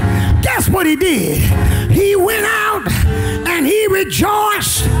free. Guess what he did? He went out and he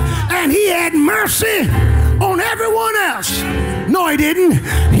rejoiced and he had mercy on everyone else. No, he didn't.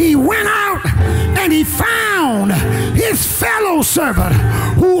 He went out and he found his fellow servant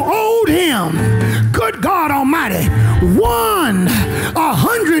who owed him, good God Almighty,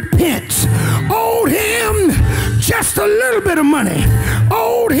 100 pence. Owed him just a little bit of money.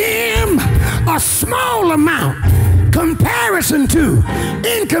 Owed him a small amount in comparison to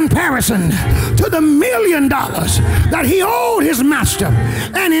the $1 million that he owed his master.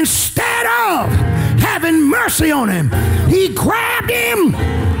 And instead of having mercy on him, he grabbed him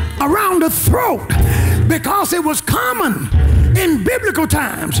around the throat, because it was common in biblical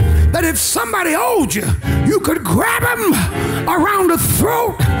times that if somebody owed you, you could grab them around the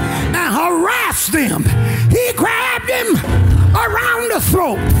throat and harass them. He grabbed him around the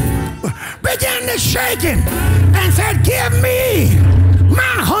throat, began to shake him, and said, give me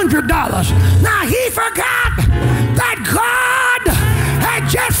my $100. Now he forgot that God had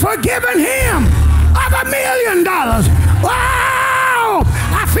just forgiven him of $1 million. Wow!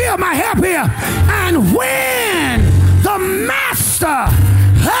 I feel my help here. And when the master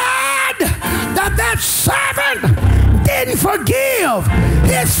heard that servant didn't forgive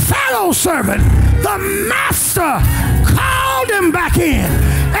his fellow servant, the master called him back in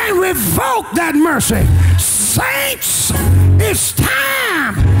and revoked that mercy. Saints, it's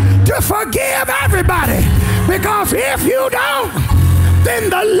time to forgive everybody, because if you don't, then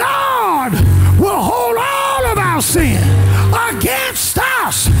the Lord will hold all of our sin against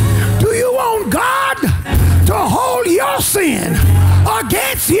us. Do you want God to hold your sin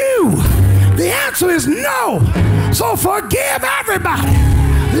against you? The answer is no. So forgive everybody.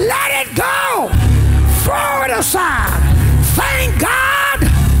 Let it go. Throw it aside. Thank God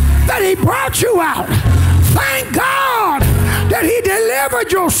that he brought you out. Thank God that he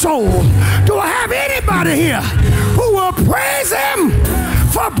delivered your soul. Do I have anybody here who will praise him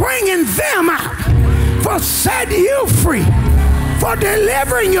for bringing them out, for setting you free, for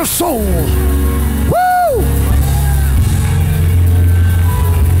delivering your soul? Woo!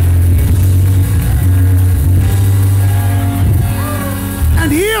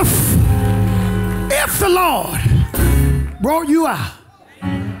 And if the Lord brought you out,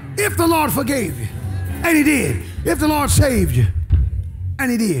 if the Lord forgave you, and he did, if the Lord saved you, and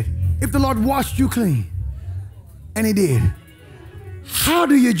he did, if the Lord washed you clean, and he did, how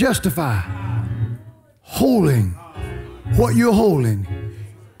do you justify holding what you're holding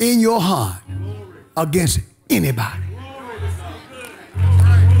in your heart against anybody?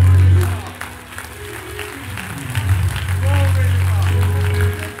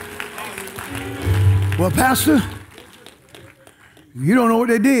 Well, Pastor, you don't know what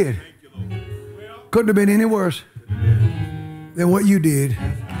they did. Couldn't have been any worse than what you did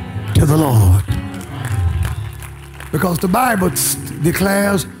to the Lord. Because the Bible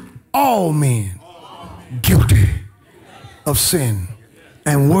declares all men guilty of sin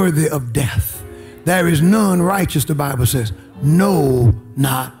and worthy of death. There is none righteous, the Bible says. No,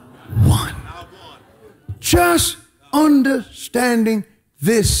 not one. Just understanding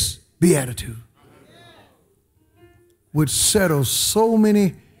this beatitude would settle so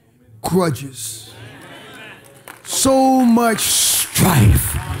many grudges, so much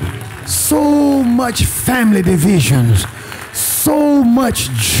strife, so much family divisions, so much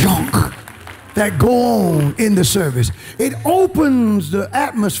junk that go on in the service. It opens the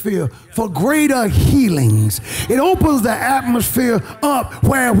atmosphere for greater healings. It opens the atmosphere up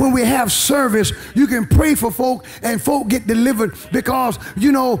where when we have service, you can pray for folk and folk get delivered, because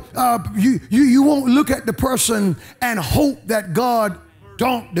you know you won't look at the person and hope that God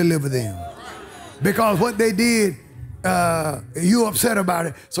don't deliver them, because what they did, you upset about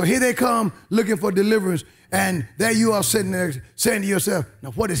it. So here they come looking for deliverance, and there you are sitting there saying to yourself,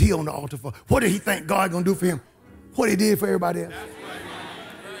 now what is he on the altar for? What did he think God gonna do for him? What he did for everybody else?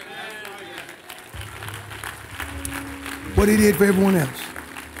 What he did for everyone else.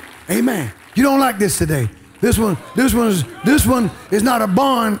 Amen. You don't like this today. This one is not a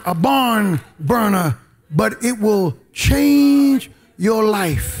barn burner, but it will change your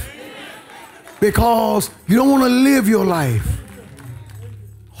life, because you don't want to live your life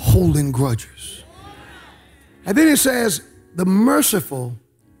holding grudges. And then it says, the merciful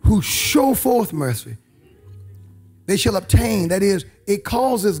who show forth mercy, they shall obtain. That is, it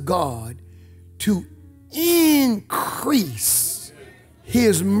causes God to increase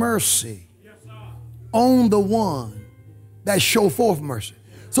his mercy on the one that show forth mercy.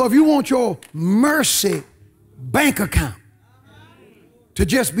 So if you want your mercy bank account to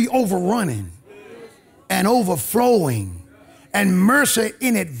just be overrunning and overflowing, and mercy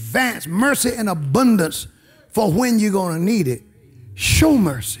in advance, mercy in abundance for when you're going to need it, show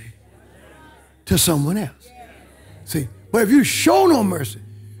mercy to someone else. See, but if you show no mercy,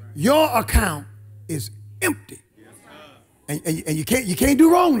 your account is empty. And you can't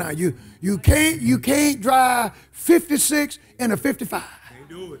do wrong now. You can't drive 56 in a 55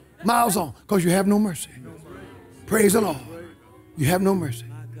 miles on, because you have no mercy. Praise the Lord. You have no mercy.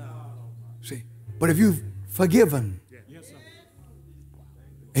 See, but if you've forgiven,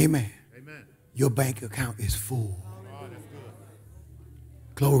 amen, your bank account is full.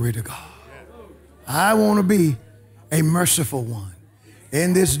 Glory to God. I want to be a merciful one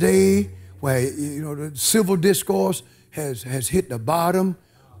in this day where, you know, the civil discourse has hit the bottom.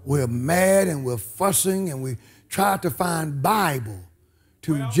 We're mad and we're fussing, and we try to find Bible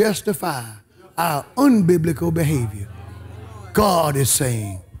to justify our unbiblical behavior. God is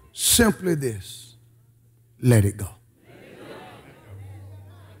saying simply this: let it go.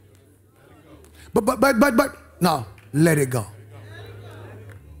 But no, let it go.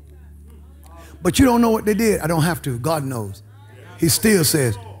 But you don't know what they did. I don't have to. God knows. He still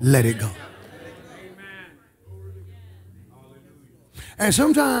says, let it go. And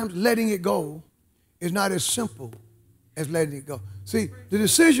sometimes letting it go is not as simple as letting it go. See, the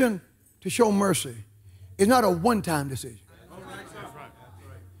decision to show mercy is not a one-time decision.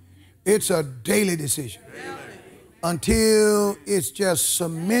 It's a daily decision until it's just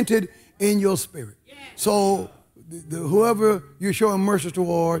cemented in your spirit. So whoever you're showing mercy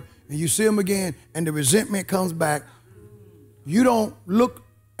toward, and you see them again, and the resentment comes back, you don't look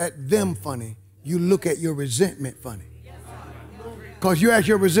at them funny. You look at your resentment funny. Because you ask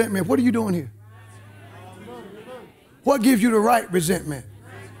your resentment, what are you doing here? What gives you the right resentment?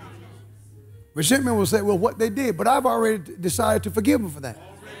 Resentment will say, well, what they did, but I've already decided to forgive them for that.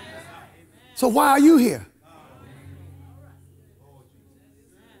 So why are you here?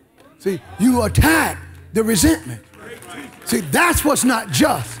 See, you attack the resentment. See, that's what's not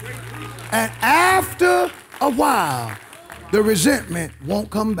just. And after a while, the resentment won't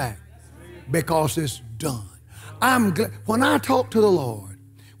come back because it's done. I'm glad when I talk to the Lord,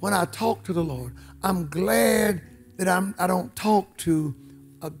 I'm glad that I don't talk to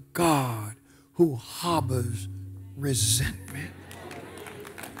a God who harbors resentment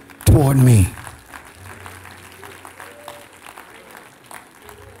toward me.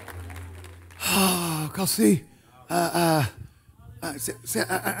 Because see, I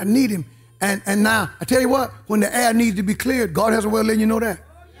need him. And now, I tell you what, when the air needs to be cleared, God has a way of letting you know that.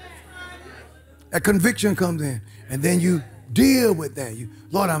 That conviction comes in. And then you deal with that.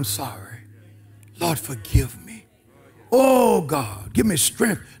 Lord, I'm sorry. Lord, forgive me. Oh, God, give me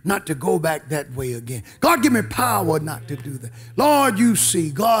strength not to go back that way again. God, give me power not to do that. Lord, you see.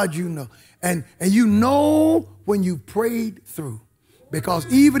 God, you know. And you know when you prayed through. Because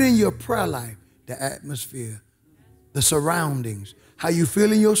even in your prayer life, the atmosphere, the surroundings, how you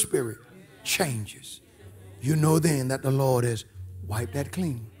feel in your spirit changes. You know then that the Lord has wiped that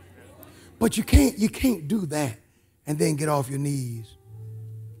clean. But you can't do that and then get off your knees.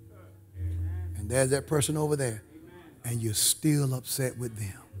 And there's that person over there, and you're still upset with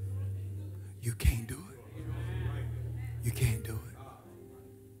them. You can't do it. You can't do it.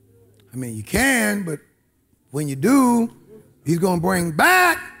 I mean, you can, but when you do, he's going to bring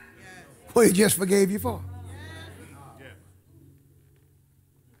back what he just forgave you for.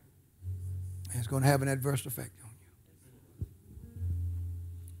 And it's going to have an adverse effect on you.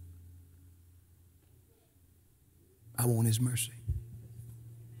 I want his mercy.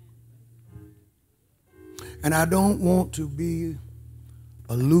 And I don't want to be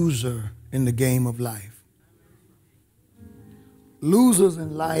a loser in the game of life. Losers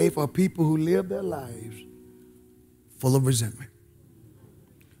in life are people who live their lives full of resentment,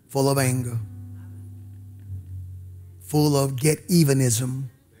 full of anger, full of get-evenism,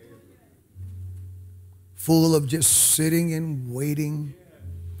 full of just sitting and waiting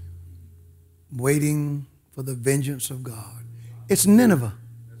for the vengeance of God. It's Nineveh.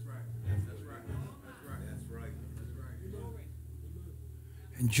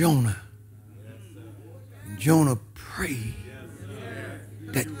 And Jonah prayed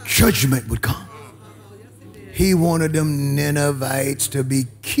that judgment would come. He wanted them Ninevites to be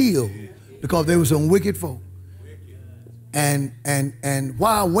killed because they were some wicked folk. And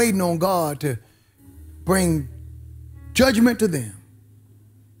while waiting on God to bring judgment to them,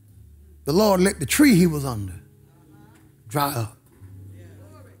 the Lord let the tree he was under dry up.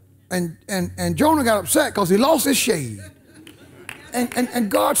 And Jonah got upset because he lost his shade. And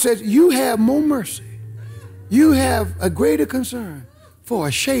God says, you have more mercy. You have a greater concern for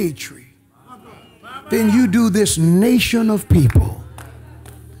a shade tree than you do this nation of people.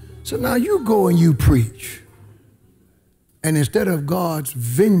 So now you go and you preach. And instead of God's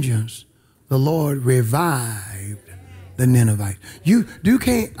vengeance, the Lord revived the Ninevites. You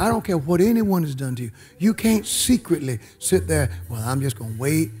can't, I don't care what anyone has done to you, you can't secretly sit there, well, I'm just going to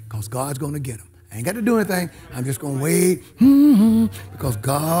wait because God's going to get them. I ain't got to do anything. I'm just going to wait because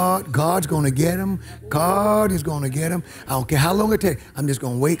God's going to get him. God is going to get him. I don't care how long it takes. I'm just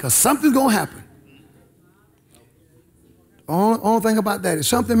going to wait because something's going to happen. Only thing about that is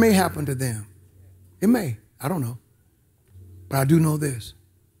something may happen to them. It may. I don't know. But I do know this.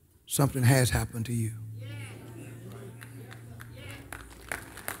 Something has happened to you.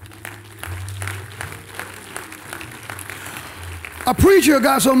 A preacher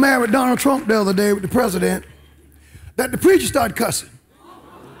got so mad with Donald Trump the other day with the president that the preacher started cussing.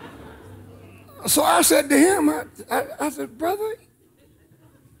 So I said to him, I said, brother,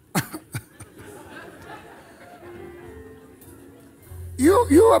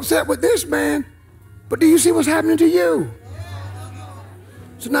 you're upset with this man, but do you see what's happening to you?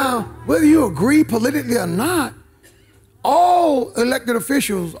 So now, whether you agree politically or not, all elected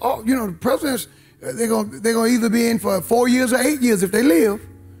officials, the presidents, they're gonna either be in for 4 years or 8 years if they live.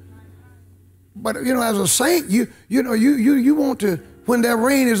 But as a saint, you want to, when that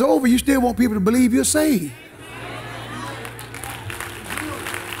reign is over, you still want people to believe you're saved.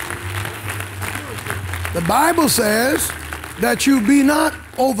 The Bible says that you be not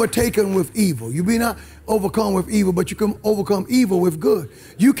overtaken with evil. You be not overcome with evil, but you can overcome evil with good.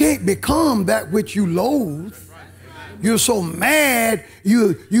 You can't become that which you loathe. You're so mad,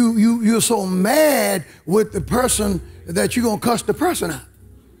 you're so mad with the person that you're going to cuss the person out.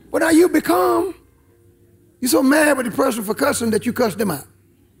 But now you're so mad with the person for cussing that you cuss them out.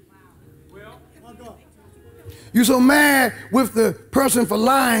 You're so mad with the person for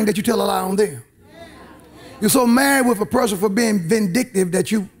lying that you tell a lie on them. You're so mad with a person for being vindictive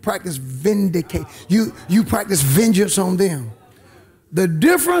that you practice you practice vengeance on them. The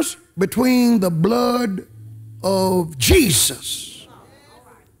difference between the blood of Jesus,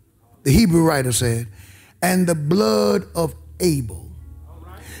 the Hebrew writer said, and the blood of Abel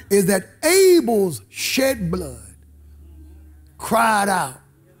is that Abel's shed blood cried out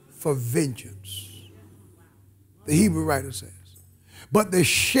for vengeance. The Hebrew writer says, but the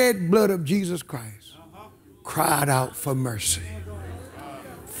shed blood of Jesus Christ cried out for mercy.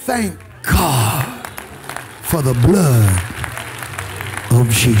 Thank God for the blood of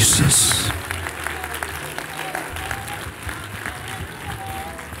Jesus.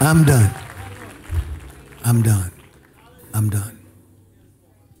 I'm done. I'm done. I'm done.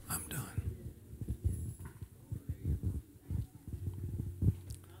 I'm done.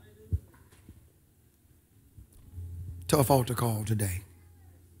 Tough altar call today.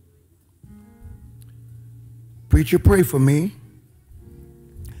 Preacher, pray for me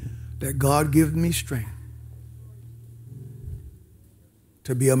that God gives me strength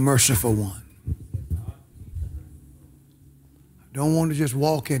to be a merciful one. I don't want to just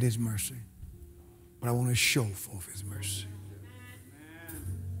walk in his mercy, but I want to show forth his mercy.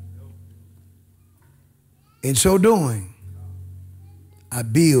 In so doing, I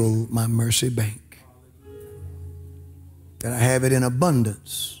build my mercy bank, that I have it in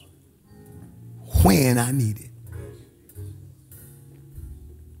abundance when I need it.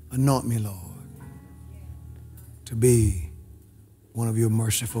 Anoint me, Lord, to be one of your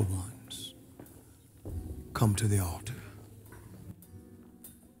merciful ones. Come to the altar.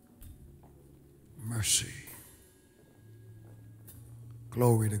 Mercy.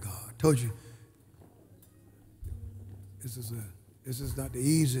 Glory to God. I told you, this is not the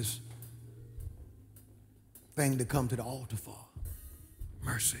easiest thing to come to the altar for.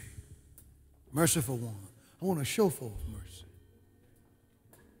 Mercy. Merciful one. I want to show forth mercy.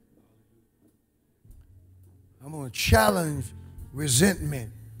 I'm going to challenge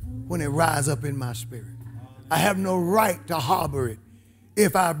resentment when it rises up in my spirit. I have no right to harbor it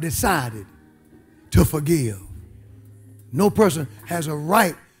if I've decided to forgive. No person has a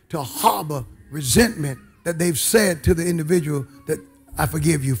right to harbor resentment that they've said to the individual that I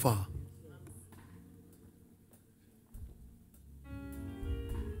forgive you for. I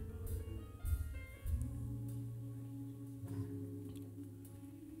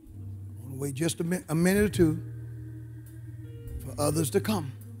want to wait just a minute or two for others to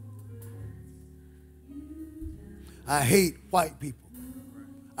come. I hate white people.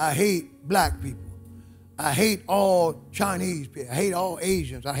 I hate black people. I hate all Chinese people. I hate all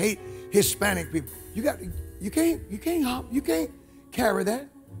Asians. I hate Hispanic people. You can't carry that.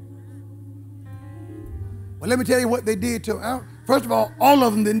 Well, let me tell you what they did to them. First of all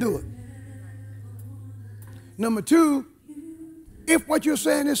of them didn't do it. Number two, if what you're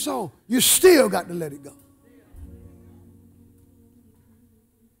saying is so, you still got to let it go.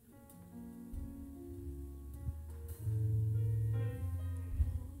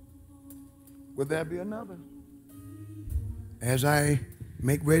 Will there be another? As I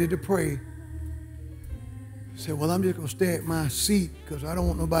make ready to pray, say, well, I'm just going to stay at my seat because I don't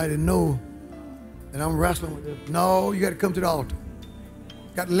want nobody to know that I'm wrestling with this. No, you got to come to the altar.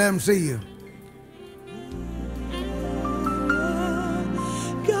 Got to let them see you.